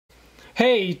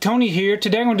Hey, Tony here.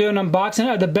 Today I'm going to do an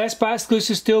unboxing of the Best Buy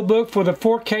exclusive Steelbook for the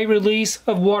 4K release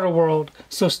of Waterworld.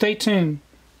 So stay tuned.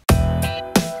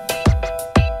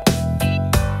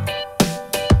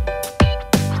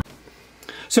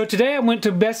 So today I went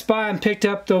to Best Buy and picked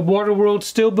up the Waterworld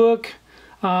Steelbook.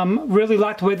 Really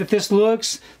like the way that this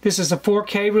looks. This is a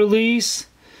 4K release.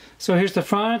 So here's the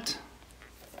front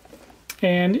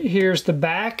and here's the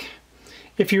back.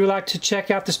 If you would like to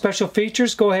check out the special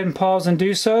features, go ahead and pause and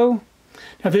do so.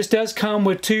 Now this does come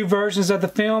with two versions of the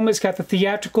film. It's got the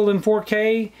theatrical in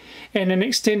 4K and an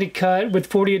extended cut with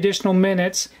 40 additional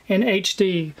minutes in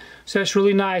HD. So that's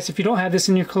really nice if you don't have this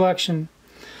in your collection.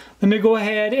 Let me go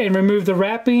ahead and remove the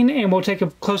wrapping and we'll take a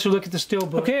closer look at the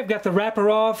Steelbook. Okay, I've got the wrapper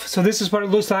off. So this is what it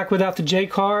looks like without the J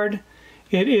card.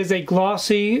 It is a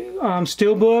glossy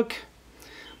Steelbook.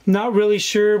 Not really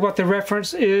sure what the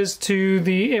reference is to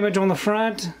the image on the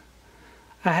front.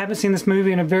 I haven't seen this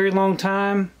movie in a very long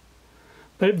time.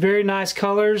 But very nice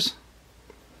colors.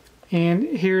 And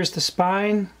here's the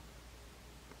spine.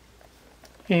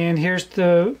 And here's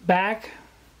the back.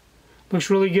 Looks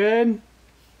really good.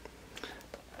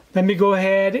 Let me go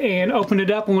ahead and open it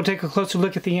up and we'll take a closer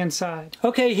look at the inside.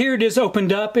 Okay, here it is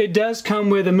opened up. It does come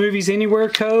with a Movies Anywhere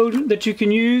code that you can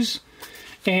use.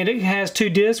 And it has two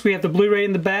discs. We have the Blu-ray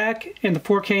in the back and the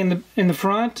 4K in the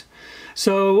front.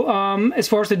 So as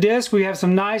far as the disc, we have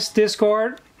some nice disc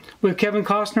art with Kevin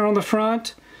Costner on the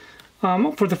front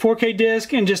for the 4K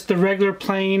disc and just the regular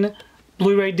plain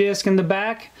Blu-ray disc in the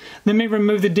back. Let me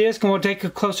remove the disc and we'll take a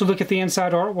closer look at the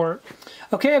inside artwork.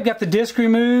 Okay, I've got the disc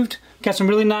removed. Got some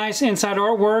really nice inside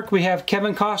artwork. We have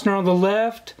Kevin Costner on the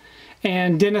left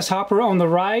and Dennis Hopper on the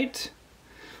right.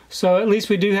 So at least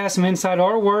we do have some inside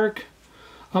artwork.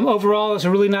 Overall, it's a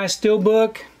really nice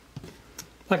Steelbook.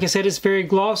 Like I said, it's very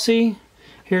glossy.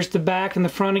 Here's the back and the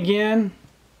front again.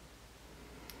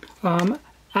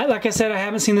 Like I said, I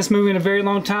haven't seen this movie in a very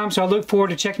long time, so I look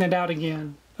forward to checking it out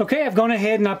again. Okay, I've gone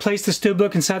ahead and I placed the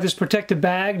Steelbook inside this protective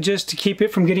bag just to keep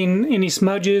it from getting any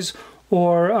smudges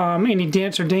or any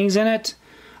dents or dings in it.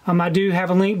 I do have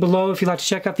a link below if you'd like to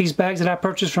check out these bags that I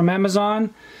purchased from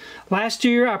Amazon. Last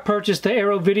year, I purchased the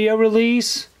Arrow Video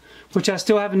release, which I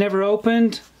still have never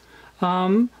opened.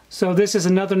 So this is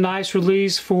another nice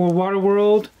release for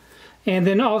Waterworld. And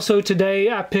then also today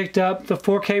I picked up the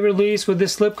 4K release with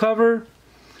this slipcover,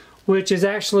 which is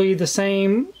actually the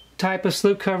same type of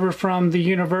slipcover from the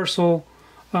Universal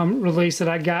release that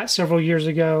I got several years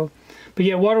ago. But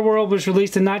yeah, Waterworld was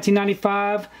released in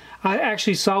 1995. I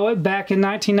actually saw it back in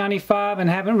 1995 and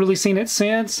haven't really seen it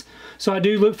since. So I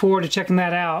do look forward to checking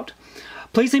that out.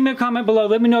 Please leave me a comment below.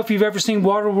 Let me know if you've ever seen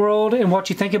Waterworld and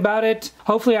what you think about it.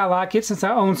 Hopefully I like it since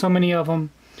I own so many of them.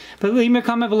 But leave me a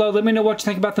comment below. Let me know what you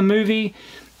think about the movie.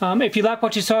 If you like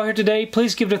what you saw here today,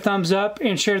 please give it a thumbs up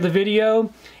and share the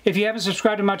video. If you haven't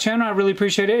subscribed to my channel, I really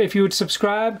appreciate it if you would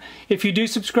subscribe. If you do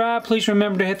subscribe, please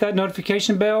remember to hit that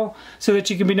notification bell so that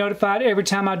you can be notified every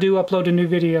time I do upload a new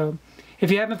video. If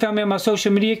you haven't found me on my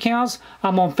social media accounts,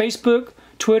 I'm on Facebook,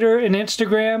 Twitter, and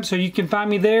Instagram, so you can find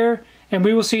me there. And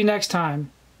we will see you next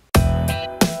time.